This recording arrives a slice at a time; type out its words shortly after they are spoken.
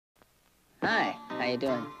Hi, how you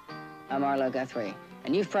doing? I'm Arlo Guthrie,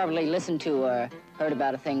 and you've probably listened to or heard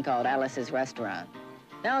about a thing called Alice's Restaurant.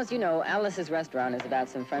 Now, as you know, Alice's Restaurant is about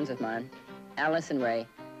some friends of mine, Alice and Ray,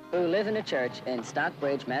 who live in a church in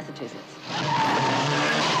Stockbridge, Massachusetts,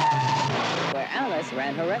 where Alice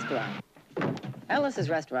ran her restaurant. Alice's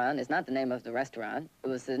Restaurant is not the name of the restaurant. It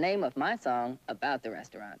was the name of my song about the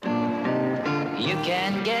restaurant. You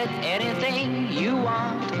can get anything you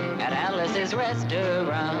want at Alice's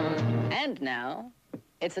Restaurant. And now,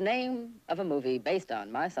 it's the name of a movie based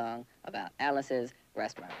on my song about Alice's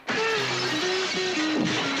Restaurant. You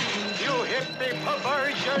hit the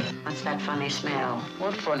perversion. What's that funny smell?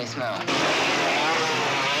 What funny smell?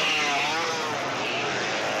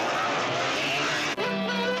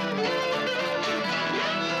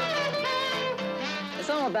 It's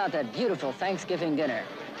all about that beautiful Thanksgiving dinner,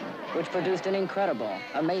 which produced an incredible,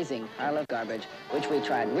 amazing pile of garbage, which we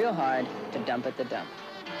tried real hard to dump at the dump.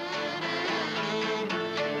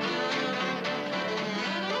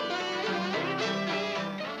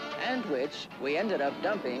 And which we ended up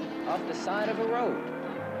dumping off the side of a road,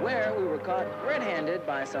 where we were caught red-handed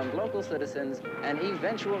by some local citizens and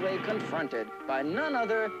eventually confronted by none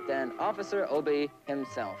other than Officer Obie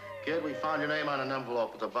himself. Kid, we found your name on an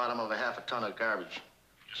envelope at the bottom of a half a ton of garbage.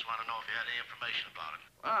 Just want to know if you had any information about it.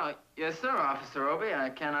 Well, yes, sir, Officer Obie. I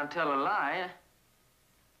cannot tell a lie.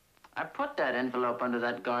 I put that envelope under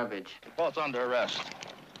that garbage. You're both under arrest.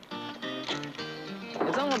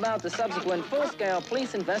 It's all about the subsequent full-scale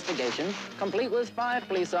police investigation, complete with 5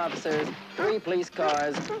 police officers, 3 police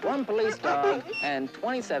cars, 1 police dog, and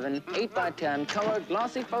 27 8x10 colored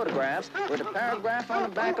glossy photographs with a paragraph on the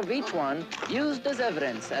back of each one used as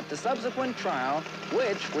evidence at the subsequent trial,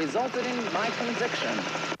 which resulted in my conviction.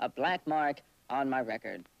 A black mark on my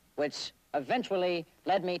record, which eventually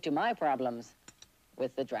led me to my problems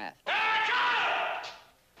with the draft.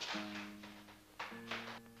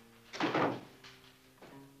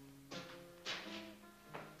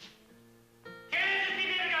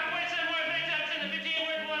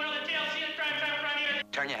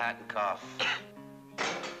 Turn your hat and cough.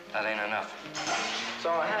 That ain't enough.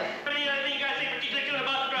 So I had. Any other thing you guys say particularly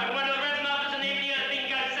about the drive? What are the rest of the office and any other thing you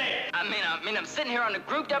guys say? I mean, I'm sitting here on the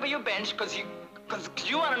Group W bench because you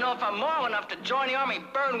want to know if I'm moral enough to join the army,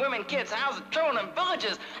 burn women, kids, houses, children, and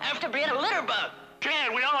villages after being a litter bug.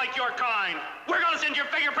 Kid, we don't like your kind. We're gonna send your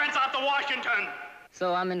fingerprints out to Washington.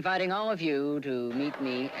 So I'm inviting all of you to meet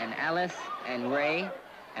me and Alice and Ray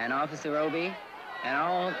and Officer Obie and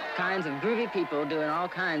all kinds of groovy people doing all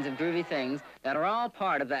kinds of groovy things that are all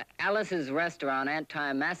part of the Alice's Restaurant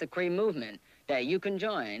anti-massacre movement that you can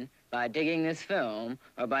join by digging this film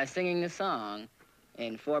or by singing the song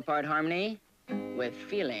in 4-part harmony with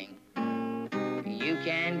feeling. You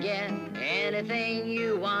can get anything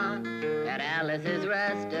you want at Alice's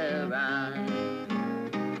Restaurant.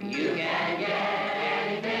 You can get